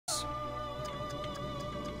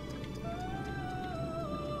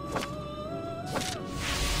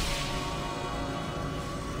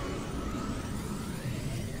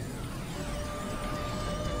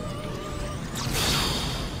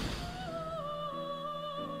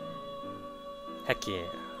Heck yeah.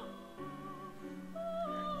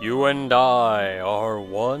 You and I are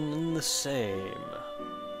one and the same.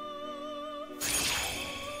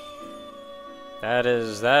 That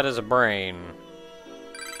is a brain.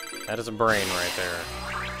 That is a brain right there.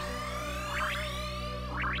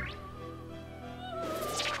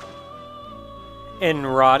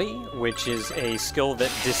 Enrati, which is a skill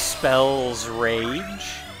that dispels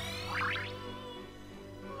rage.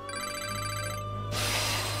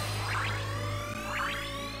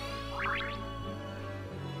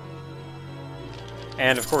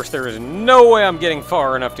 And of course there is no way I'm getting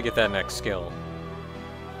far enough to get that next skill.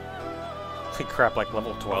 Holy crap, like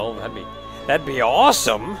level 12? That'd be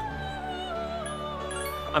awesome!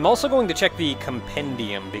 I'm also going to check the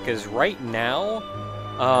compendium, because right now,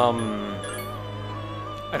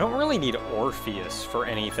 I don't really need Orpheus for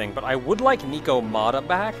anything, but I would like Nico Mata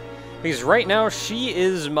back, because right now she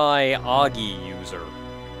is my Agi user.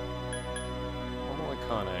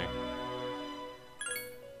 Omoikane.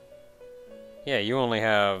 Yeah, you only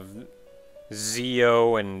have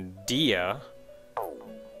Zio and Dia.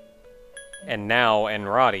 And now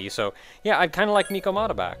Enrati, so yeah, I'd kind of like Nico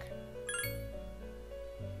Mata back.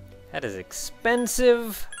 That is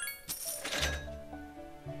expensive.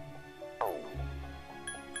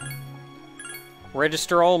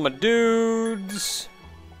 Register all my dudes.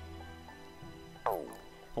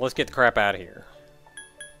 Let's get the crap out of here.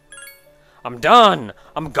 I'm done!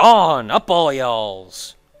 I'm gone! Up all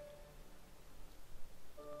y'alls!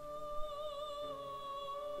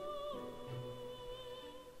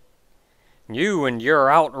 You and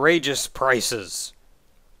your outrageous prices.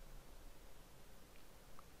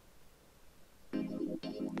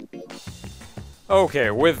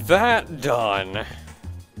 Okay, with that done...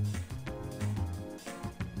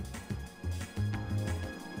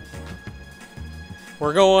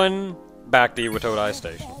 we're going back to Iwatodai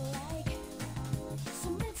Station.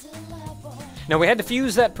 Now we had to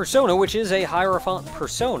fuse that persona, which is a Hierophant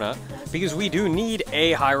persona, because we do need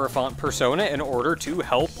a Hierophant persona in order to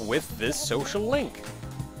help with this social link.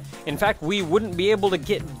 In fact, we wouldn't be able to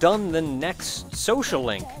get done the next social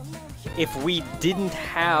link if we didn't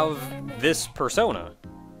have this persona.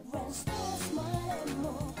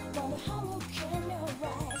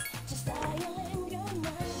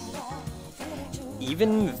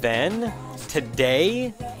 Even then,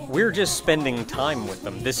 today, we're just spending time with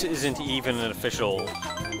them. This isn't even an official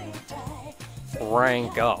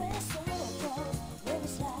rank up.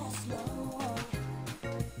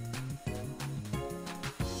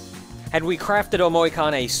 Had we crafted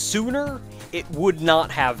Omoikane sooner, it would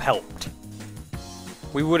not have helped.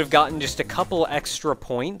 We would have gotten just a couple extra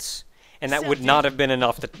points, and that would not have been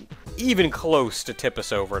enough to even close to tip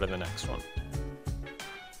us over to the next one.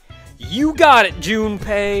 You got it,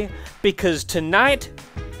 Junpei, because tonight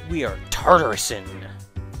we are Tartarusin.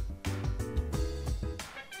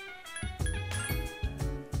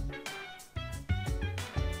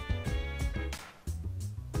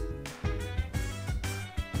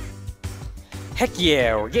 Heck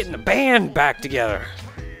yeah, we're getting the band back together.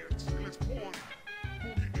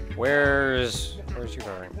 Where's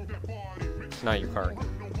Yukari? Not Yukari.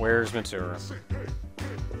 Where's Mitsuru?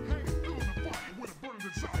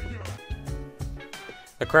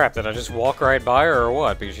 The crap, did I just walk right by her or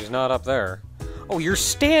what? Because she's not up there. Oh, you're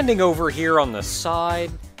standing over here on the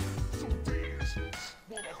side.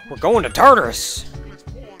 We're going to Tartarus!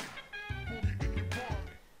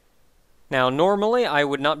 Now, normally, I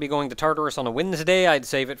would not be going to Tartarus on a Wednesday. I'd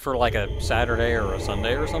save it for, like, a Saturday or a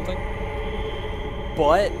Sunday or something.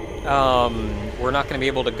 But, we're not going to be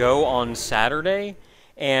able to go on Saturday,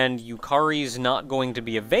 and Yukari's not going to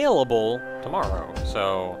be available tomorrow,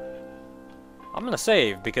 so... I'm gonna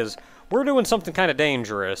save, because we're doing something kind of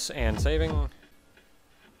dangerous, and saving...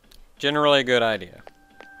 generally a good idea.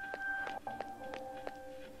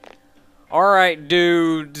 Alright,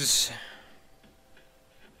 dudes.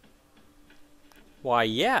 Why,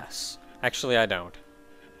 yes. Actually, I don't.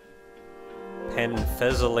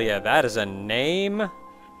 Penthesilea, that is a name?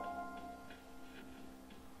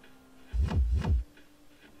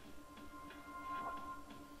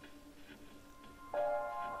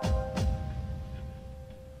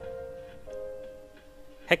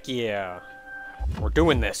 Heck yeah. We're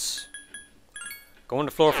doing this. Going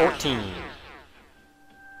to floor 14.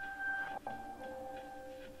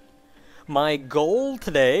 My goal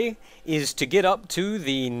today is to get up to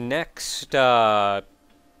the next boss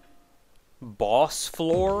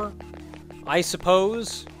floor, I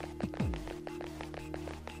suppose.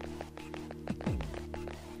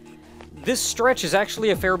 This stretch is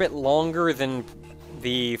actually a fair bit longer than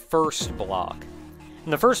the first block.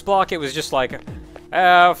 In the first block, it was just like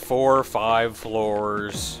 4 or 5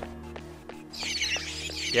 floors.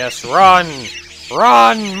 Yes, run!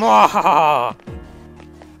 Run! Mwahaha!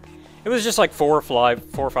 It was just like 4 or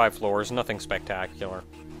 5 floors, nothing spectacular.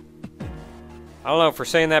 I don't know, for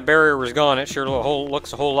saying that barrier was gone, it sure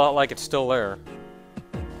looks a whole lot like it's still there.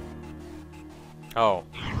 Oh.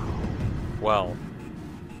 Well.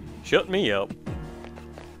 Shut me up.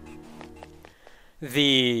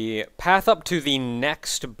 The path up to the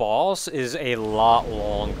next boss is a lot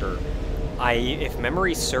longer. If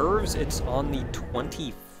memory serves, it's on the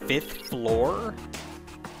 25th floor?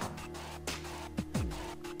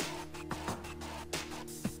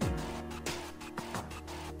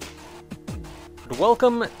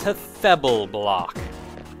 Welcome to Thebble Block.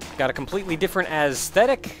 Got a completely different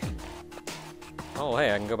aesthetic. Oh,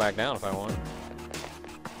 hey, I can go back down if I want.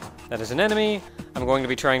 That is an enemy. I'm going to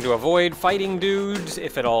be trying to avoid fighting dudes,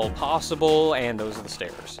 if at all possible, and those are the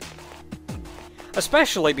stairs.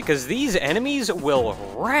 Especially because these enemies will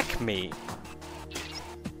wreck me.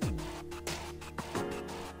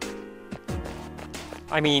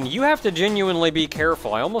 I mean, you have to genuinely be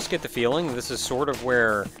careful. I almost get the feeling this is sort of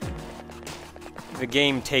where the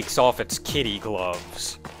game takes off its kitty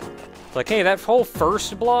gloves. It's like, hey, that whole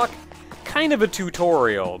first block, kind of a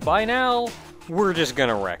tutorial. By now, we're just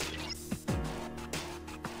gonna wreck you.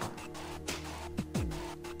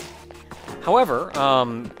 However,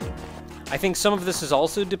 I think some of this is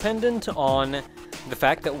also dependent on the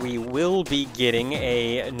fact that we will be getting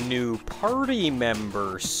a new party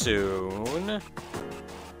member soon.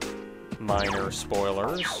 Minor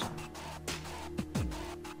spoilers.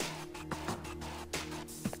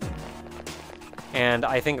 And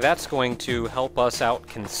I think that's going to help us out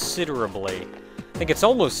considerably. I think it's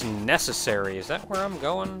almost necessary. Is that where I'm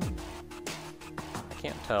going? I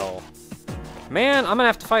can't tell. Man, I'm gonna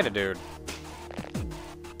have to fight a dude.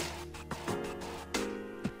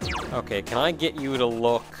 Okay, can I get you to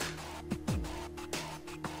look?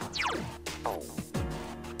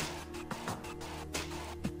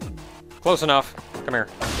 Close enough. Come here.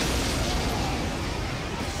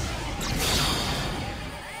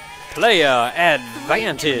 Player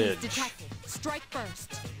advantage! Strike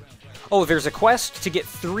first. Oh, there's a quest to get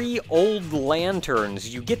 3 old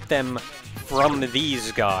lanterns. You get them from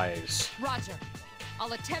these guys. Roger.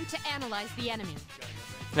 I'll attempt to analyze the enemy.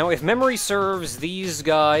 Now, if memory serves, these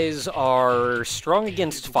guys are strong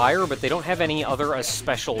against fire, but they don't have any other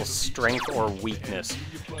special strength or weakness.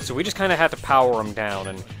 So we just kind of have to power them down.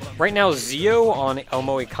 And right now, Zio on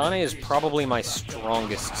Omoikane is probably my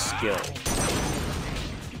strongest skill.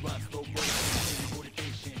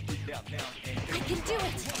 I can do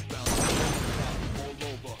it.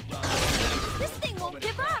 This thing won't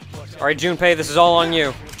give up. Alright, Junpei, this is all on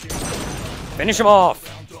you. Finish him off!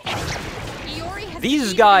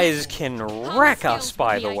 These guys can wreck us,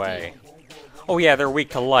 by the way. Oh yeah, they're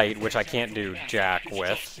weak to light, which I can't do jack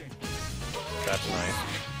with. That's nice.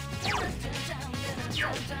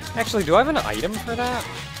 Actually, do I have an item for that?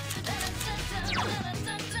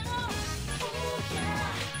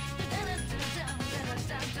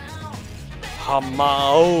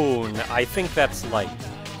 Hamaon. I think that's light.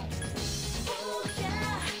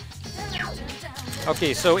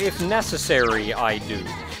 Okay, so if necessary, I do.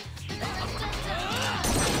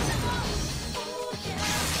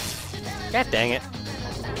 God dang it.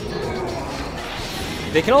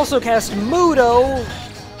 They can also cast Mudo,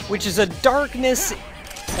 which is a darkness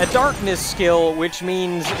skill, which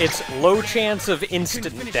means it's low chance of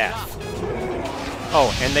instant death.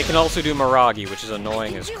 Oh, and they can also do Miragi, which is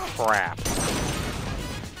annoying as crap.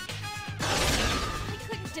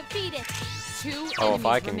 Oh, if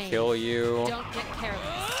I can kill you. Don't get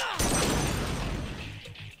careless.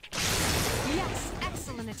 Yes,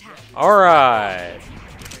 excellent attack. Alright.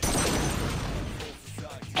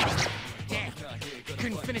 Damn,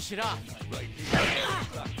 couldn't finish it off.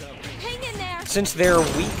 Hang in there. Since they're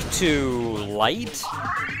weak to light,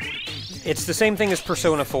 it's the same thing as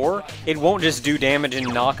Persona 4. It won't just do damage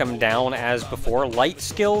and knock them down as before. Light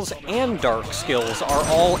skills and dark skills are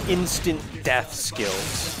all instant death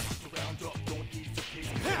skills.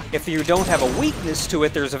 If you don't have a weakness to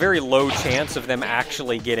it, there's a very low chance of them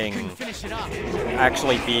actually being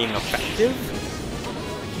effective.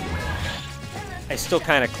 I still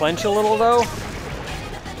kind of clench a little, though.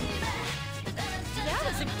 That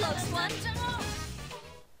was a close one.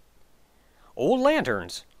 Old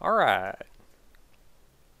lanterns. Alright.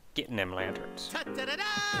 Getting them lanterns. Ta-da-da-da!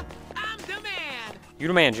 I'm the man! You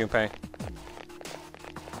the man, Junpei.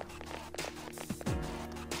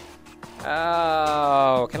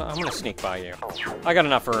 Oh, I'm gonna sneak by you. I got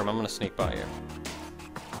enough room, I'm gonna sneak by you.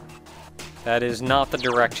 That is not the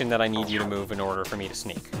direction that I need you to move in order for me to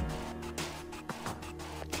sneak.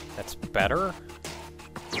 That's better?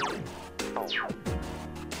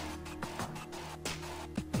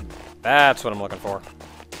 That's what I'm looking for.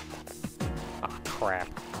 Ah, crap.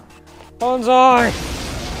 Bonsai!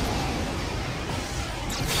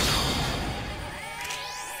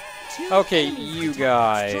 Okay, you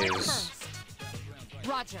guys.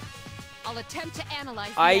 Roger. I'll attempt to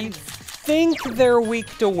analyze the I enemy. think they're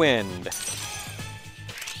weak to wind.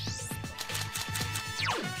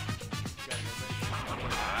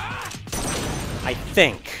 I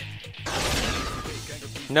think.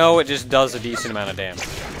 No, it just does a decent amount of damage.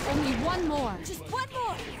 Only one more. Just one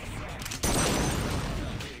more.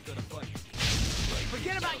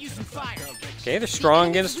 Forget about using fire. Okay, they're strong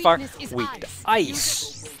against fire. Weakness is Weak to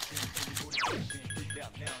ice.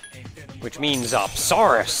 Which means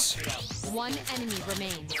Tartarus. One enemy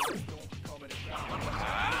remains.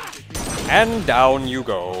 And down you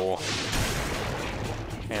go.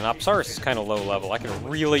 And Tartarus is kind of low level. I could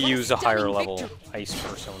really use a higher level ice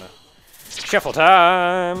persona. Shuffle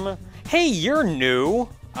time! Hey, you're new!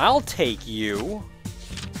 I'll take you.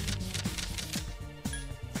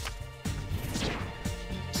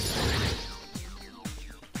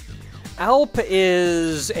 Alp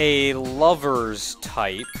is a lover's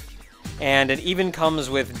type, and it even comes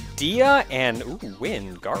with Dia and, ooh,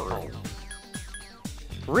 Wind, Garu.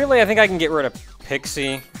 Really, I think I can get rid of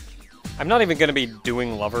Pixie. I'm not even going to be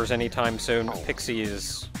doing lovers anytime soon. Pixie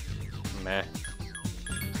is meh.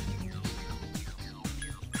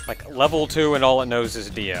 Like, level 2 and all it knows is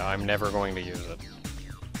Dia. I'm never going to use it.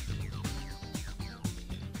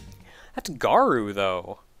 That's Garu,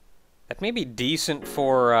 though. That may be decent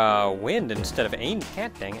for Wind instead of Angel.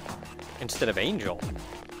 Cat, dang it. Instead of Angel.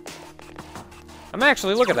 I'm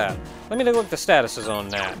actually, look at that. Let me look at the statuses on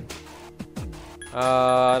that.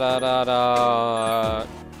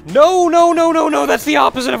 No, that's the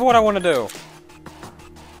opposite of what I want to do.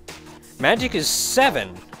 Magic is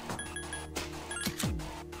 7.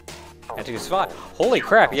 Magic is 5. Holy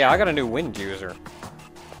crap, yeah, I got a new wind user.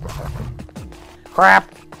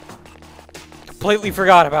 Crap! Completely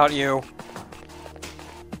forgot about you.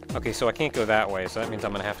 Okay, so I can't go that way, so that means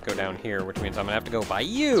I'm gonna have to go down here, which means I'm gonna have to go by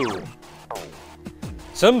you.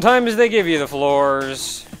 Sometimes they give you the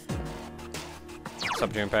floors. What's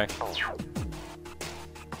up, Junpei?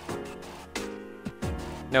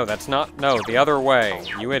 No, that's not. No, the other way.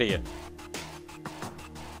 You idiot.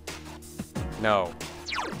 No.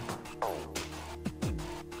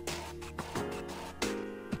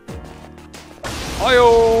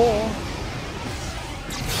 Hi-yo!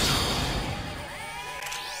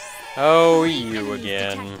 Oh, you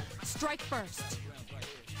again. Strike first.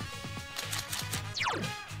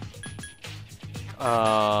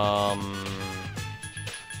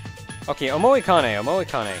 Okay,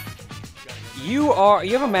 Omoikane. You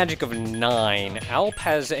have a magic of 9. Alp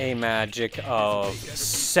has a magic of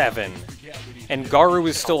 7. And Garu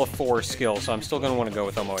is still a 4 skill, so I'm still gonna want to go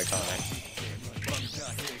with Omoikane.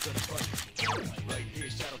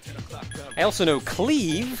 I also know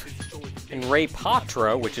Cleave and Ray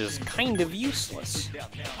Patra, which is kind of useless.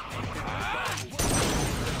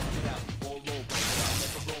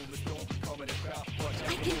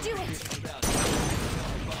 I can do it.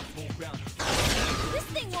 This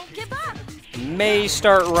thing won't give up. May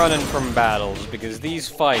start running from battles, because these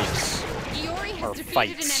fights Iori has are defeated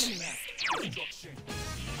fights. an enemy.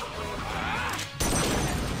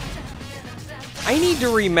 I need to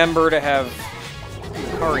remember to have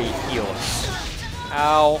Kari heal us.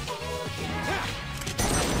 Ow.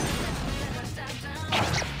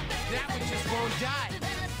 That one just won't die.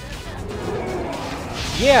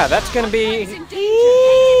 Yeah, that's gonna be...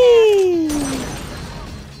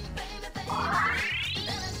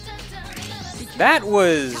 That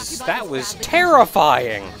was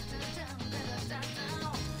terrifying.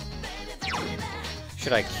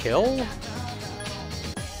 Should I kill?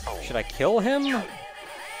 Should I kill him?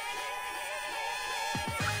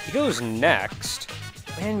 He goes next.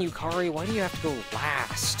 Man, Yukari, why do you have to go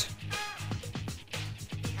last?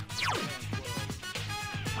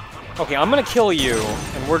 Okay, I'm gonna kill you,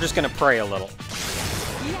 and we're just gonna pray a little.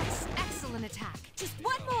 Yes, excellent attack. Just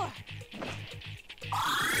one more.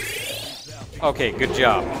 Okay, good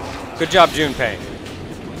job. Good job, Junpei.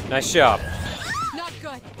 Nice job. Not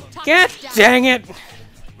good. Top God is down. dang it!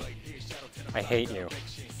 I hate you.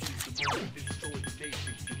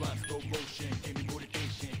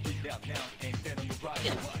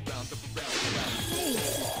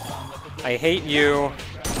 I hate you.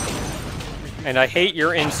 And I hate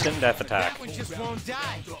your instant death attack. That one just won't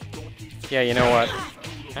die. Yeah, you know what?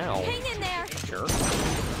 Ow. Hang in there. Sure.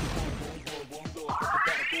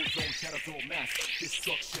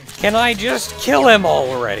 Can I just kill him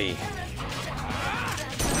already?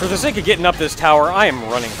 For the sake of getting up this tower, I am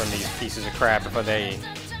running from these pieces of crap if they...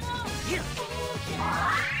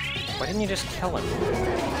 Why didn't you just kill him?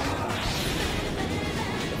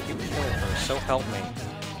 You kill her, so help me. I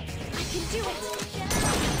can do it.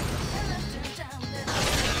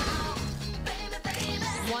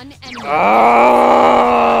 One enemy. Oh!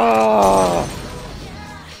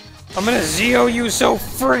 I'm gonna Zeo you so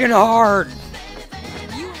friggin' hard!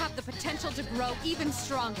 You have the potential to grow even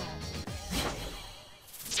stronger.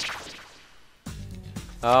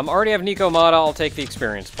 Already have Nico Mata, I'll take the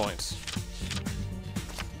experience points.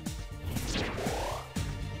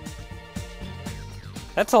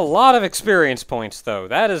 That's a lot of experience points, though.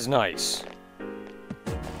 That is nice.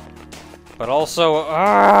 But also...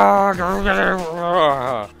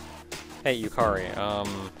 Hey, Yukari,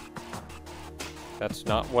 that's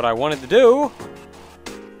not what I wanted to do,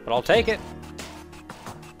 but I'll take it.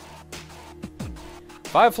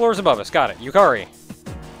 5 floors above us, got it. Yukari.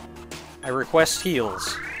 I request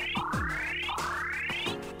heals.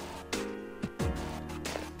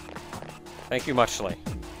 Thank you muchly.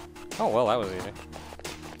 Oh, well, that was easy.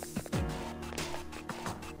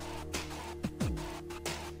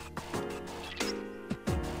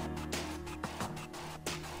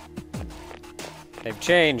 They've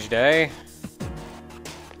changed, eh?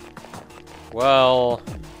 Well...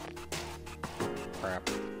 Crap.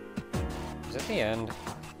 Is it the end?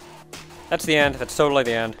 That's the end. That's totally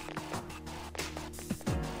the end.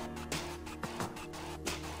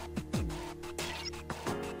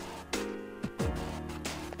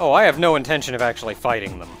 Oh, I have no intention of actually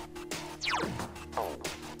fighting them.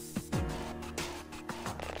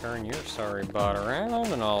 Turn your sorry butt around,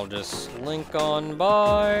 and I'll just slink on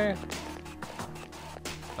by.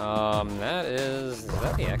 Is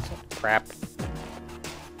that the exit? Crap. Is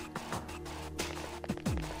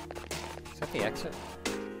that the exit?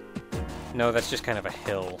 No, that's just kind of a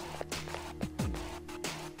hill.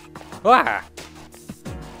 Ah!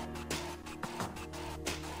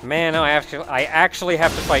 Man, I actually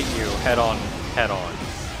have to fight you head on.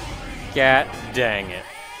 God dang it.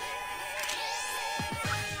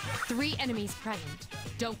 3 enemies present.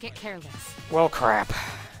 Don't get careless. Well, crap.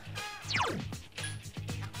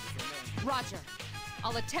 Roger.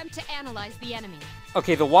 I'll attempt to analyze the enemy.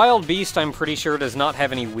 Okay, the wild beast, I'm pretty sure, does not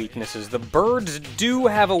have any weaknesses. The birds do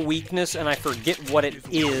have a weakness, and I forget what it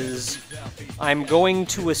is. I'm going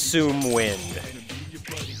to assume wind.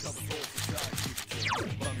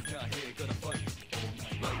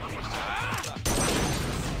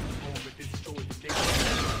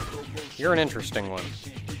 You're an interesting one.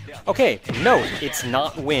 Okay, no, it's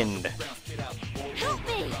not wind. Help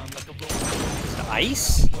me! Is it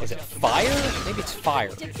ice? Is it fire? Maybe it's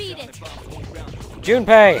fire. Defeat it!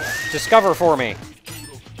 Junpei, discover for me.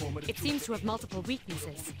 It seems to have multiple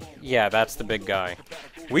weaknesses. Yeah, that's the big guy.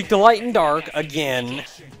 Weak to light and dark, again.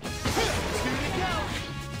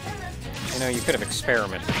 You know, you could have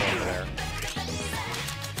experimented over there.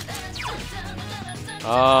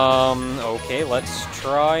 Okay, let's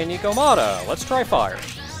try Nikomata. Let's try fire.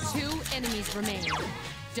 2 enemies remain.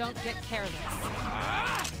 Don't get careless.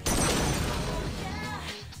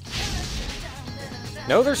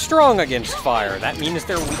 No, they're strong against fire. That means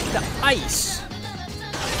they're weak to ice.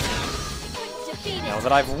 Now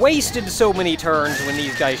that I've wasted so many turns when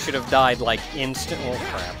these guys should have died, like, instant... Oh,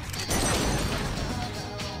 crap.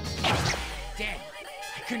 Damn,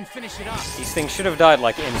 I couldn't finish it off. These things should have died,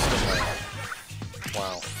 like, instantly.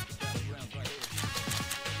 Wow.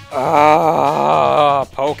 Ah,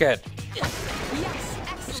 poke it. Yes,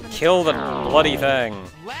 Just excellent. kill the bloody thing.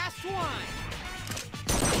 Last one.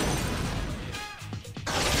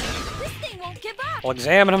 This thing won't give up. I'll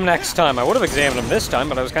examine him next time. I would have examined him this time,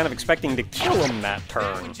 but I was kind of expecting to kill him that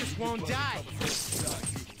turn. It just won't die.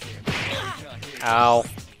 Ow.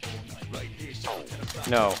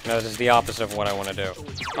 No, this is the opposite of what I want to do.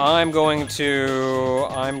 I'm going to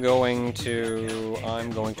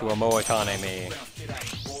Amoikane me.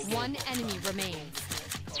 1 enemy remains.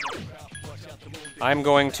 I'm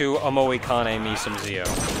going to Amoikane me some Zeo.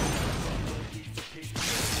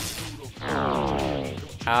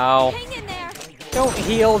 Ow. Hang in there. Don't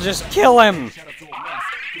heal, just kill him!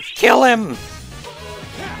 Kill him!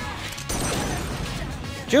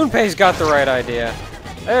 Junpei's got the right idea.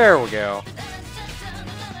 There we go.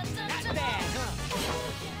 Not bad, huh?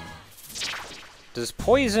 Does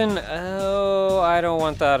poison... Oh, I don't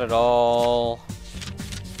want that at all.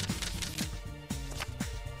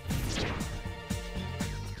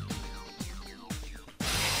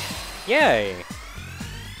 Yay!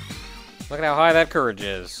 Look at how high that courage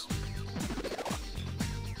is.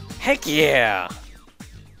 Heck yeah!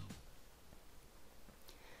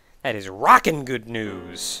 That is rockin' good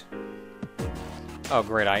news. Oh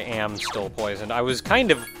great, I am still poisoned. I was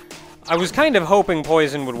kind of hoping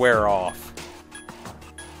poison would wear off.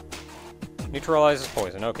 Neutralizes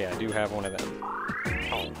poison. Okay, I do have one of them.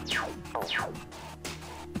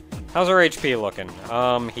 How's our HP looking?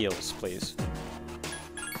 Heals, please.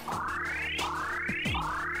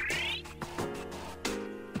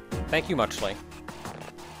 Thank you muchly.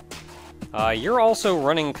 You're also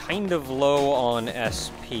running kind of low on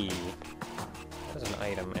SP. That's an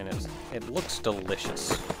item, and it looks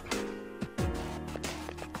delicious.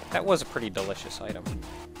 That was a pretty delicious item.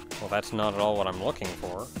 Well, that's not at all what I'm looking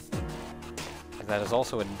for. That is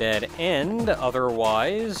also a dead end,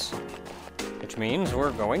 otherwise, which means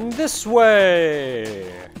we're going this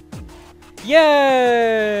way!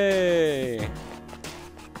 Yay!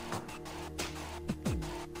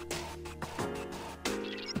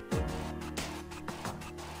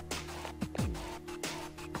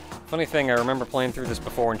 Funny thing, I remember playing through this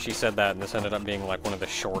before and she said that, and this ended up being like one of the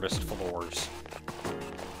shortest floors.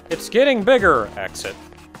 It's getting bigger! Exit.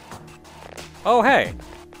 Oh, hey!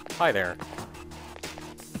 Hi there.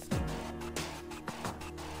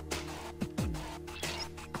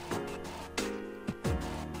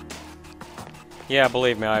 Yeah,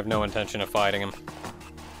 believe me, I have no intention of fighting him.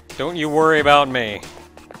 Don't you worry about me.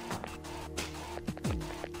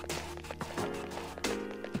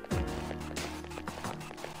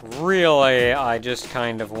 Really, I just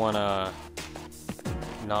kind of wanna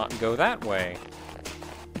not go that way.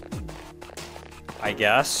 I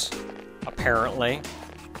guess. Apparently.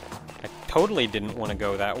 I totally didn't want to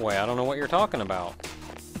go that way. I don't know what you're talking about.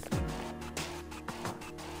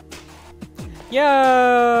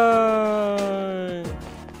 Yay!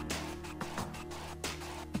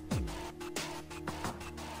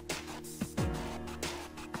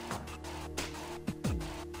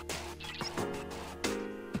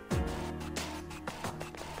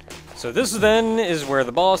 So this then is where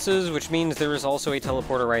the boss is, which means there is also a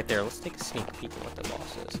teleporter right there. Let's take a sneak peek at what the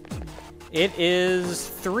boss is. It is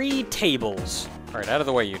 3 tables. Alright, out of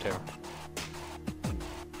the way, you two.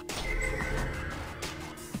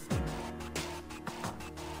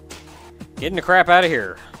 Getting the crap out of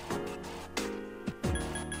here.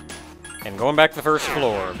 And going back to the first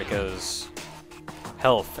floor, because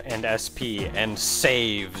health and SP and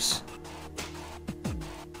saves.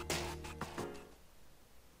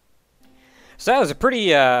 So that was a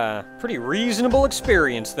pretty reasonable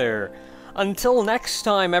experience there. Until next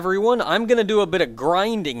time, everyone, I'm gonna do a bit of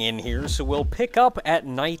grinding in here, so we'll pick up at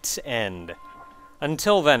night's end.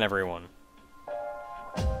 Until then, everyone.